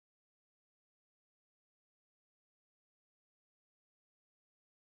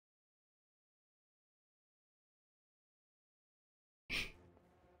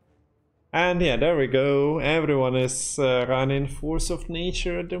And yeah, there we go. Everyone is running Force of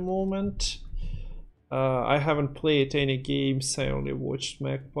Nature at the moment. I haven't played any games, I only watched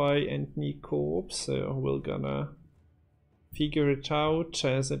Magpie and Nico, so we're gonna figure it out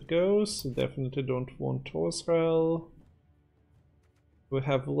as it goes. Definitely don't want Osrel. We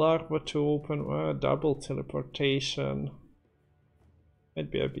have Larva to open, double teleportation.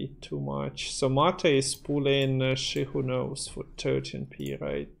 Might be a bit too much. So Mate is pulling She Who Knows for 13p,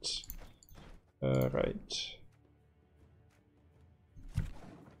 right? Right.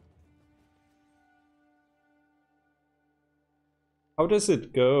 How does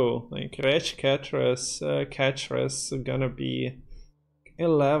it go? Like Reg Catchers gonna be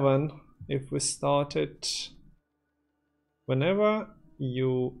 11 if we start it. Whenever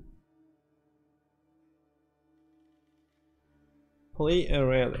you play a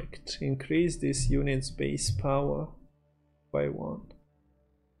relic, increase this unit's base power by 1.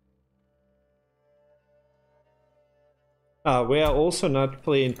 We are also not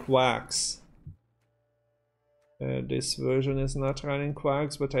playing Quacks. This version is not running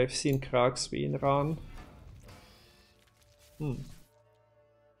Quacks, but I've seen Quacks being run.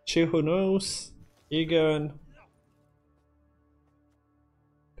 She Who Knows, Egon.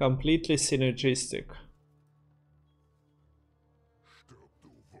 Completely synergistic.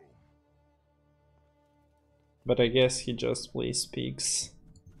 But I guess he just plays pigs.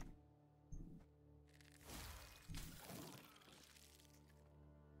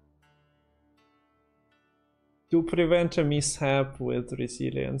 To prevent a mishap with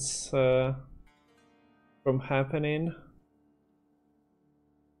resilience from happening.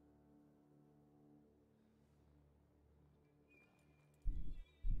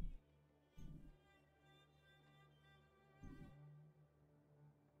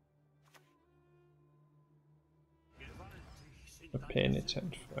 A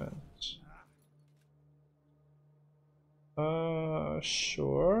penitent friend.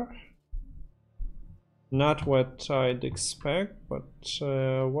 Sure. Not what I'd expect, but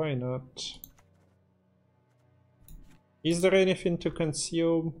why not? Is there anything to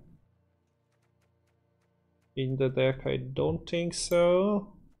consume in the deck? I don't think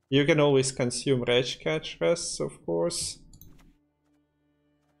so. You can always consume Reg Catchers, of course.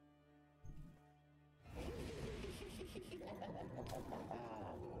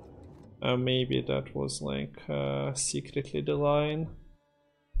 Maybe that was like secretly the line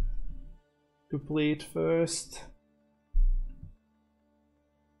to play it first.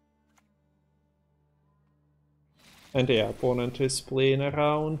 And the opponent is playing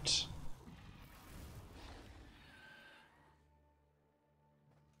around.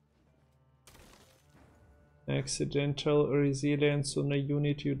 Accidental resilience on a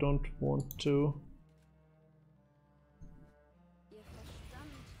unit you don't want to.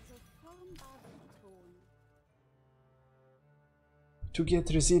 To get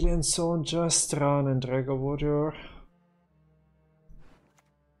resilience on, just run and drag a warrior.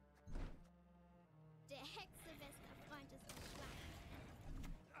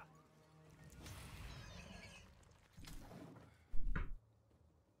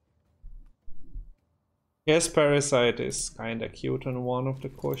 Yes, Parasite is kinda cute on one of the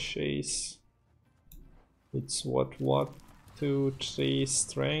Koshcheys. It's what, 2, 3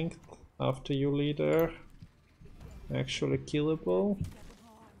 strength after you leader. Actually killable.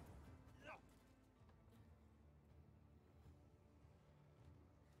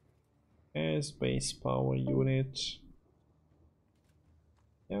 As base power unit.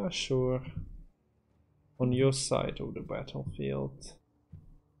 Yeah, sure. On your side of the battlefield.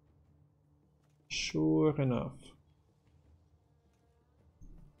 Sure enough.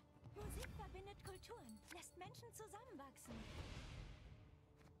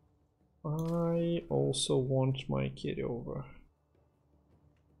 I also want my carryover.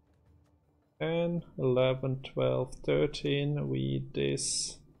 10, 11, 12, 13. We eat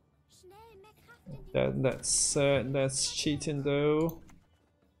this. That's cheating though.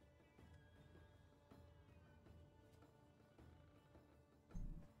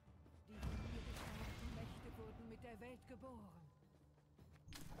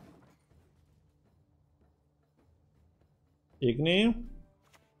 Igni.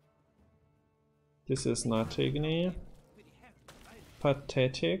 This is not Igni.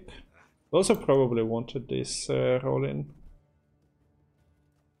 Pathetic. Also probably wanted this roll-in.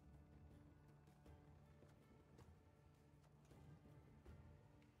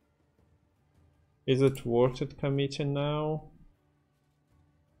 Is it worth it committing now?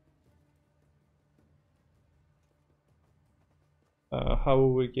 How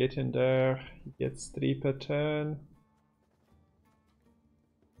will we get in there? He gets 3 per turn.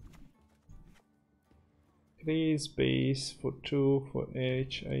 increase base for 2 for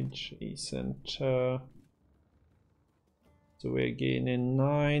each adjacent. So we're gaining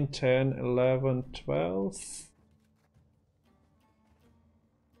 9, 10, 11, 12.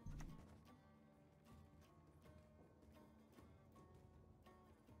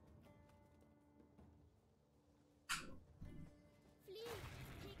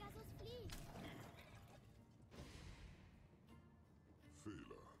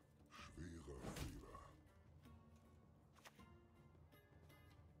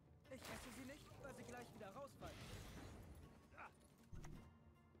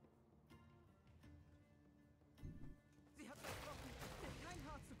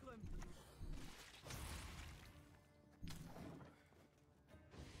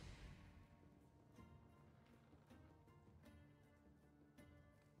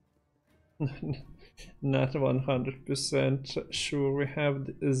 Not 100% sure we have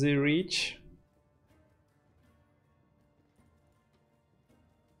the reach.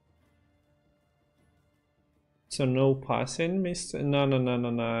 So no passing, Mr. No, no, no,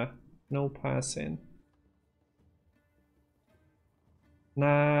 no, no. No passing.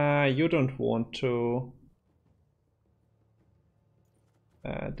 Nah, you don't want to.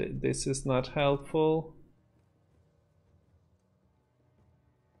 This is not helpful.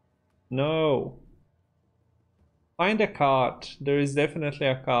 No. Find a card. There is definitely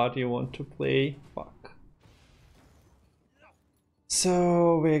a card you want to play. Fuck.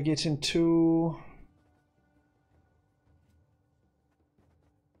 So we're getting 2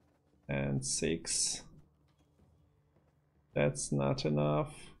 and 6. That's not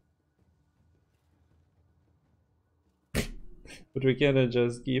enough. But we can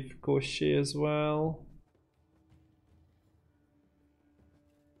just give Koshchey as well.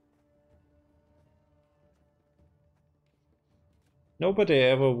 Nobody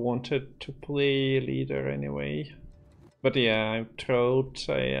ever wanted to play leader anyway. But yeah, I'm trolled.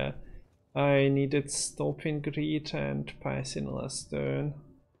 I needed stopping greed and passing last turn.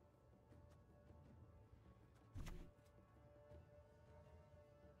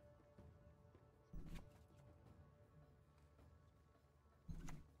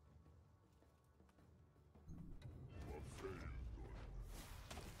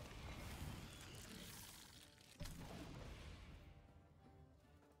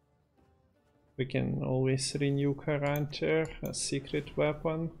 We can always renew character, a secret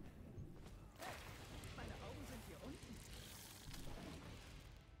weapon.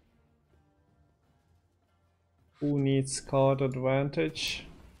 Who needs card advantage?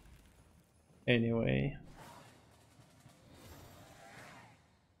 Anyway.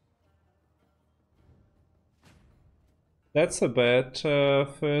 That's a bad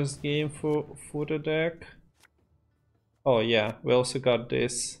first game for the deck. Oh yeah, we also got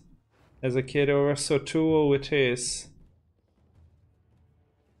this as a kid over, so 2-0 it is.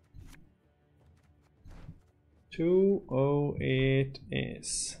 2-0 it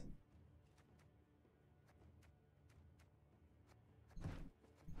is.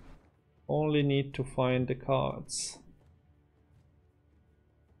 Only need to find the cards.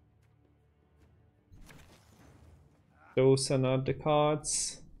 Those are not the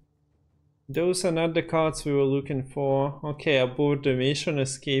cards. Those are not the cards we were looking for. Okay, abort the mission,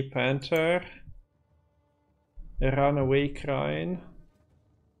 escape Panther. Run away crying.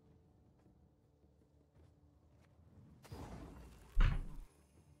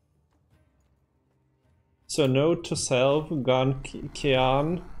 So note to self, Gun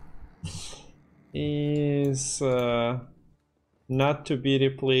Kian is not to be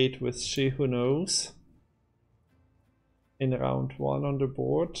replayed with She Who Knows in round 1 on the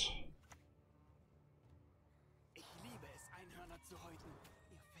board.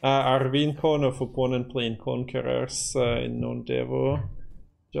 Arvin Con of opponent playing Conquerors in non-Devo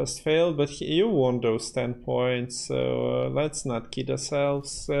just failed, but you won those 10 points, so let's not kid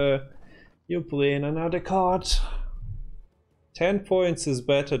ourselves. You playing another card. 10 points is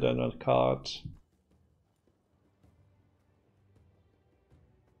better than a card.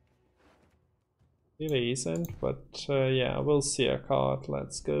 Really isn't, but yeah, we'll see a card.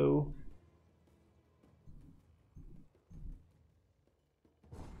 Let's go.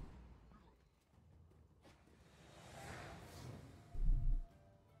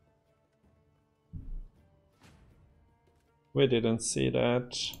 We didn't see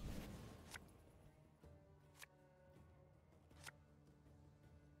that.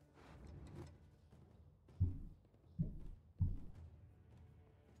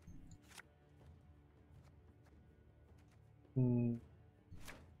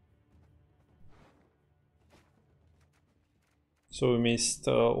 So we missed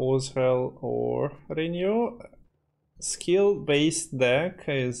Ozrel or Renew. Skill-based deck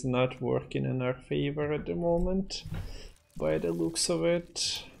is not working in our favor at the moment, by the looks of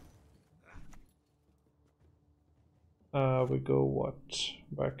it. We go what?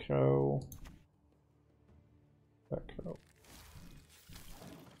 Back row. Back row.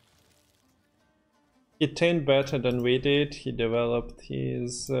 He trained better than we did. He developed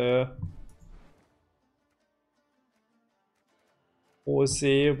his OZ,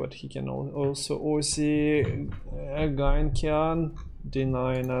 but he can also OZ Gainkian,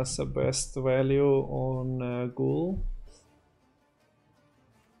 denying us a best value on Ghoul.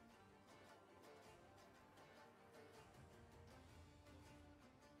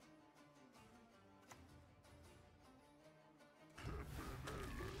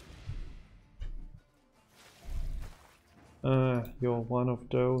 You're one of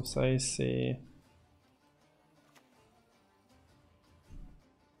those, I see.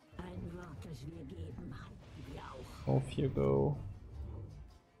 Off you go.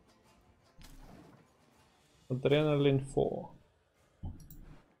 Adrenaline 4.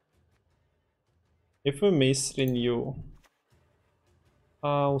 If we miss Renew,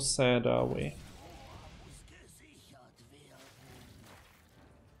 how sad are we?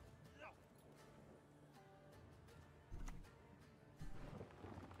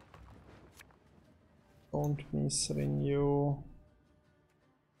 Don't miss Renew.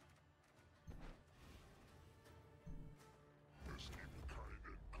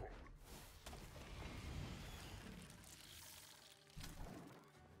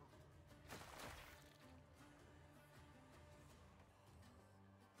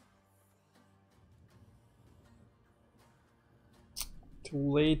 Too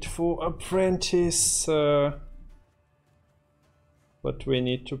late for Apprentice. But we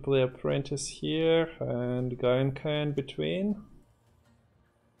need to play Apprentice here and Gainka in between.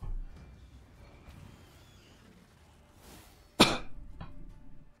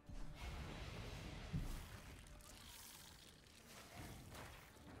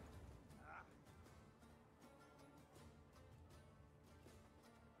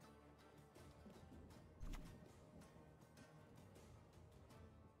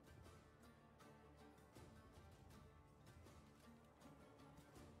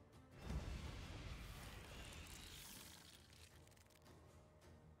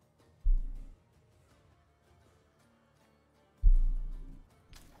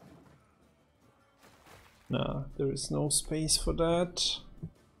 No, there is no space for that.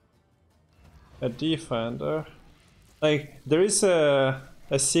 A defender. Like, there is a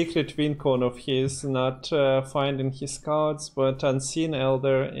secret win con of his not finding his cards, but Unseen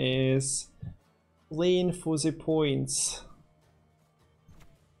Elder is playing for the points.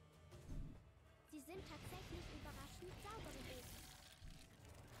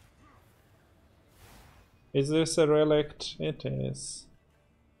 Is this a relic? It is.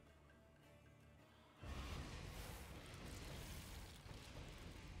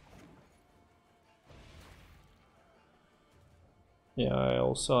 Yeah, I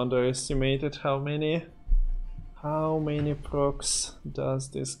also underestimated how many procs does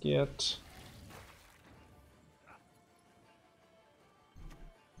this get.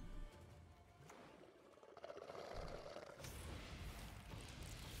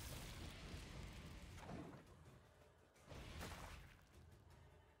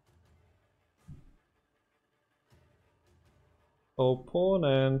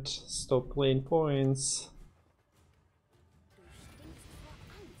 Opponent, stop playing points.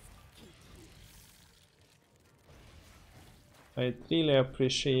 I'd really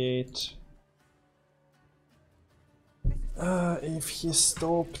appreciate if he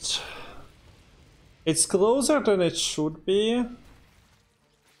stopped. It's closer than it should be,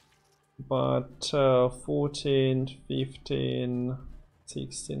 but 14, 15,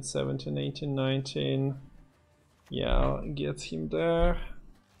 16, 17, 18, 19, yeah, get him there.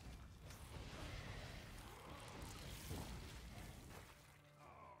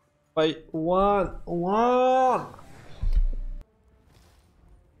 By one!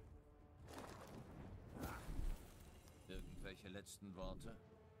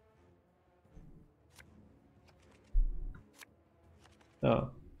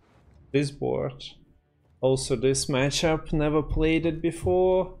 Oh, this board. Also, this matchup, never played it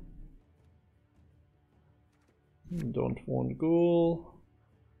before. Don't want Ghoul.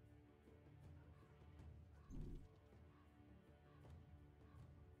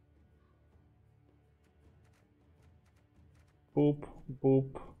 Boop,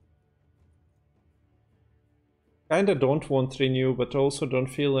 boop. Kinda don't want Renew, but also don't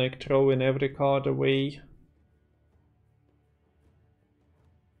feel like throwing every card away.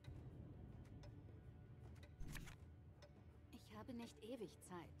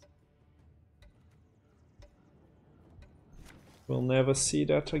 We'll never see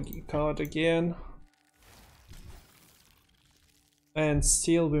that card again. And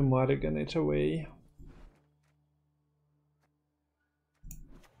still we mulligan it away.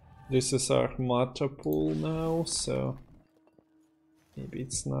 This is our mata pool now, so maybe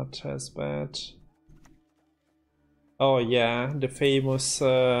it's not as bad. Oh yeah, the famous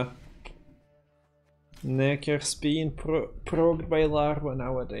Neckers being progged by larva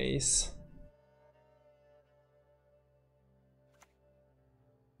nowadays.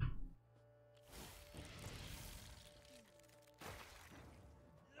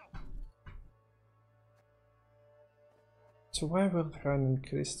 Survival run in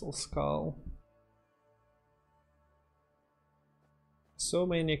Crystal Skull. So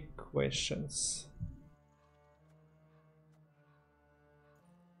many questions.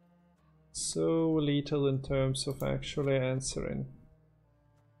 So little in terms of actually answering.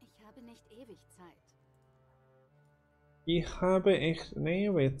 Ich habe echt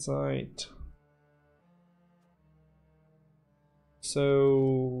ewig Zeit.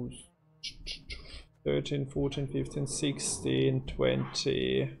 So 13, 14, 15, 16,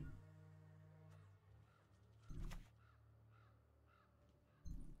 20.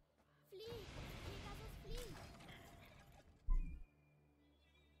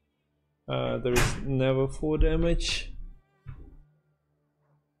 There is never 4 damage.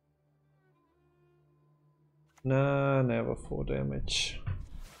 Nah, never 4 damage.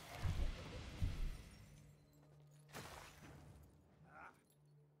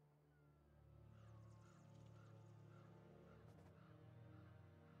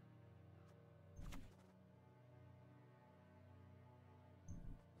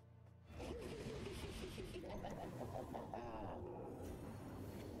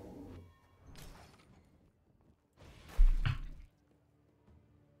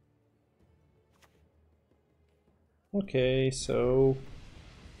 Okay, so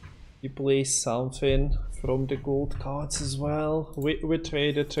you play something from the gold cards as well. We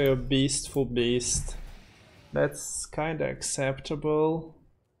traded a beast for beast. That's kinda acceptable.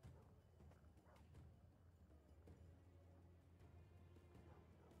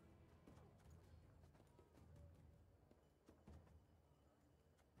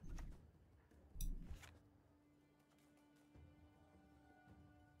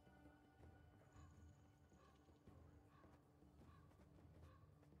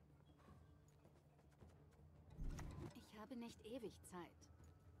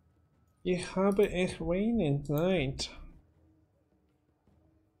 Ich habe echt wenig Zeit.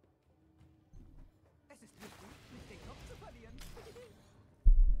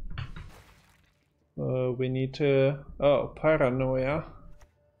 We need to... Oh, paranoia.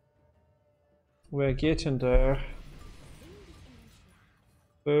 We're getting there.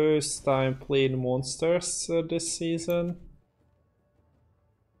 First time playing monsters this season.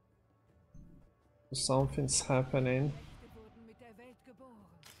 Something's happening.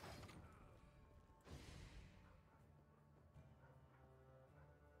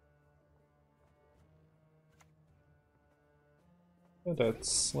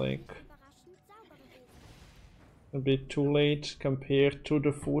 That's like a bit too late compared to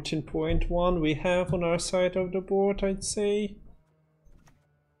the 14.1 we have on our side of the board, I'd say.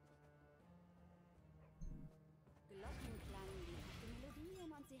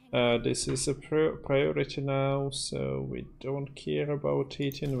 This is a priority now, so we don't care about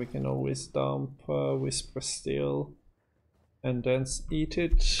eating. We can always dump Whisper Steel and then eat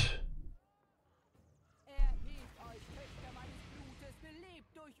it.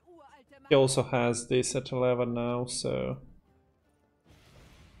 He also has this at 11 now, so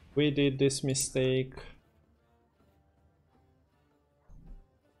we did this mistake.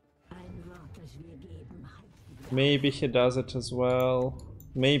 Maybe he does it as well.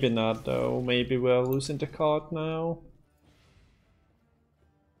 Maybe not though. Maybe we're losing the card now.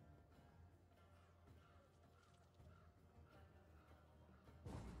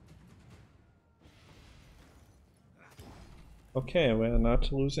 Okay, we're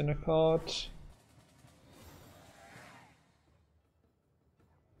not losing a card.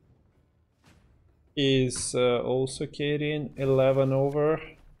 Is also carrying 11 over.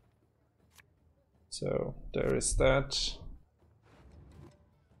 So there is that.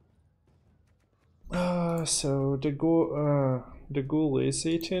 So the ghoul is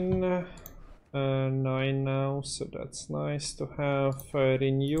eating 9 now, so that's nice to have.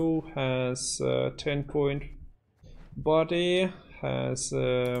 Renew has 10 point body, has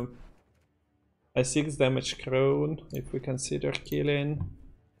a 6 damage crone if we consider killing.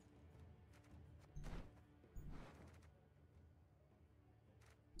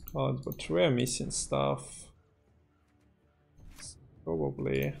 Oh, but we're missing stuff.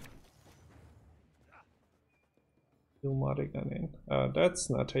 Probably. Do Mariganin. That's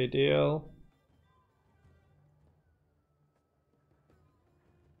not ideal.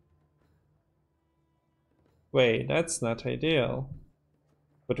 Wait, that's not ideal.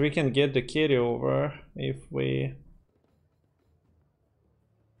 But we can get the carryover if we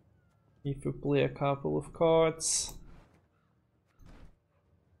play a couple of cards.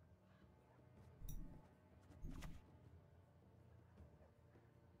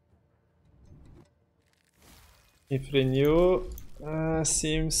 If Renew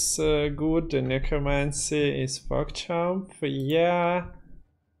seems good, the Necromancy is PogChamp. Yeah.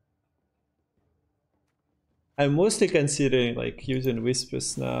 I'm mostly considering like using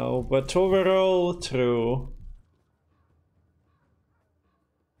Whispers now, but overall, true.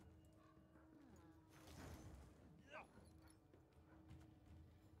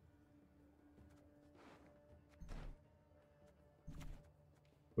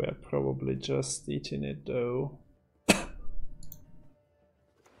 We're probably just eating it though.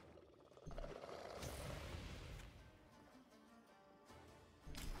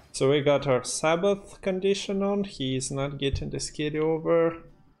 So we got our Sabbath condition on, he's not getting this carryover.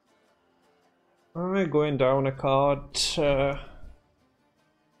 I'm going down a card.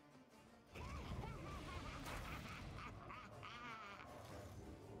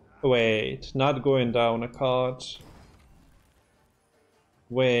 Wait, not going down a card.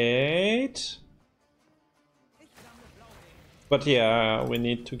 Wait. But yeah, we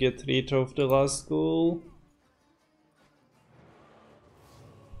need to get rid of the last ghoul.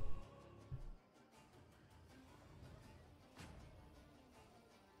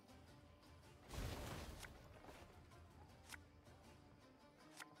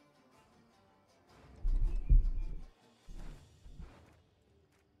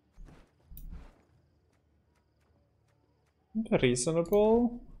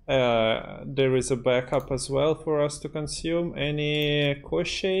 Reasonable. There is a backup as well for us to consume. Any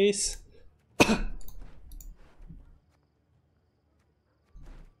Koshcheys?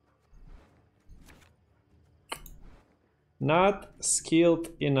 Not skilled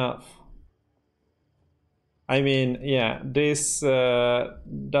enough. I mean, yeah, this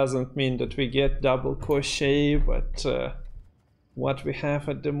doesn't mean that we get double Koshchey, but what we have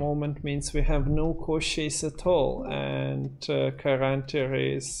at the moment means we have no Koshcheys at all, and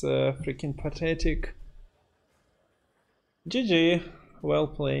Karantir is freaking pathetic. GG, well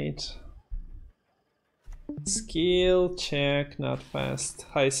played. Skill check, not fast.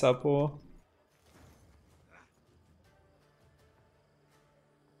 Hi Sapo.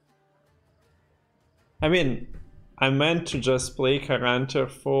 I mean, I meant to just play Karantir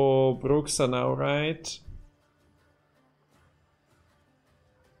for Bruxa now, right?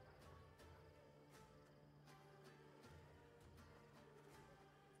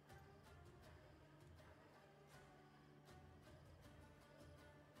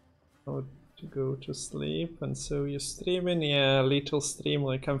 How to go to sleep, and so you're streaming? Yeah, little stream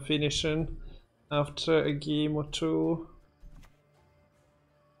like I'm finishing after a game or two.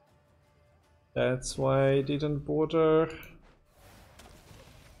 That's why I didn't bother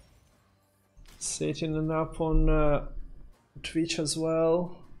setting it up on Twitch as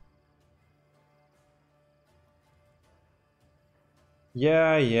well.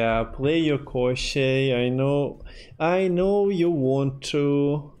 Yeah, play your Koshchey. I know you want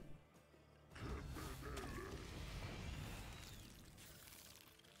to.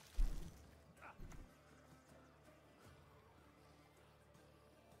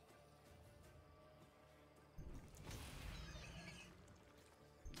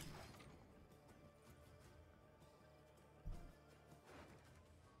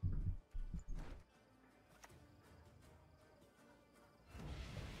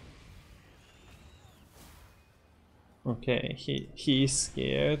 Okay, he's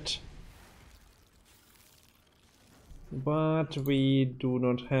scared. But we do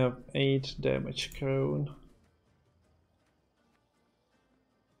not have 8 damage Crone.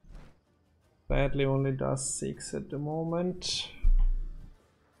 Sadly only does 6 at the moment.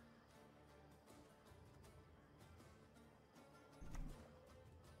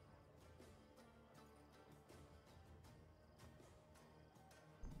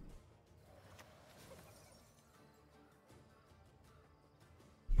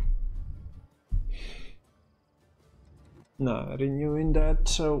 No, renewing that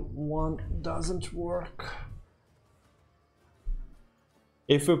one doesn't work.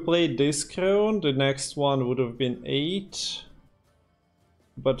 If we played this Crone, the next one would have been 8.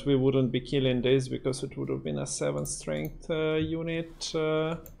 But we wouldn't be killing this because it would have been a 7 strength unit.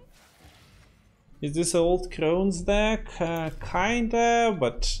 Is this an old Crones deck? Kinda,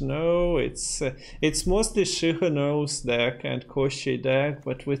 but no, it's mostly Shihano's deck and Koshchey deck,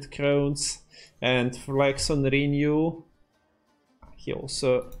 but with Crones and Flex on Renew. He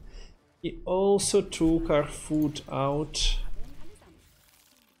also took our food out.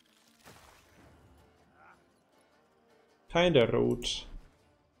 Kinda rude.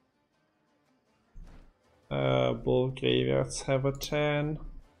 Both graveyards have a 10.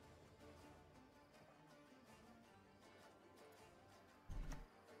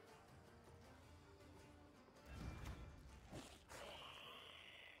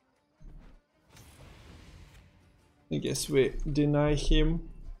 I guess we deny him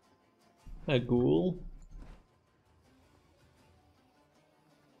a ghoul.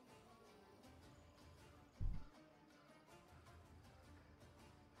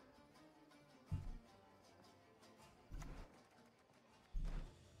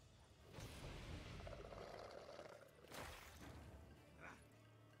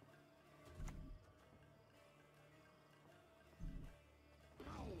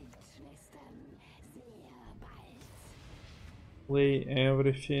 Play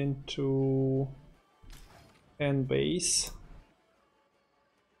everything to end base.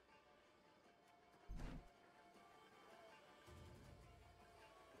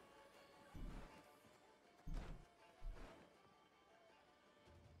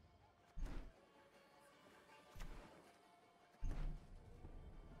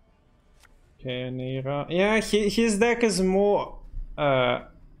 Canera. Yeah, his deck is more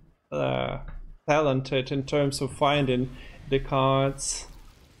talented in terms of finding the cards.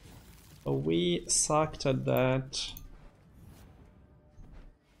 We sucked at that.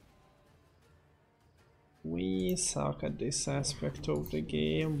 We suck at this aspect of the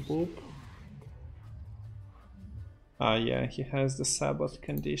game. Boop. Ah, yeah, he has the Sabbath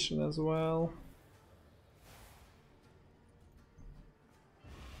condition as well.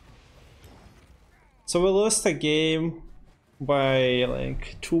 So we lost a game by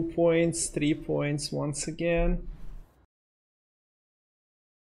like 2 points, 3 points once again.